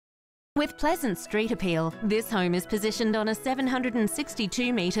With pleasant street appeal, this home is positioned on a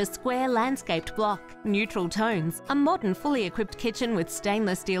 762-metre square landscaped block. Neutral tones, a modern fully equipped kitchen with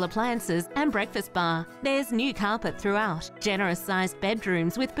stainless steel appliances and breakfast bar. There's new carpet throughout, generous-sized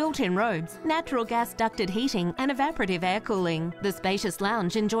bedrooms with built-in robes, natural gas ducted heating and evaporative air cooling. The spacious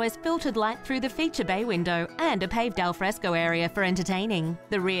lounge enjoys filtered light through the feature bay window and a paved alfresco area for entertaining.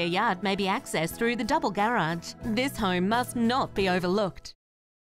 The rear yard may be accessed through the double garage. This home must not be overlooked.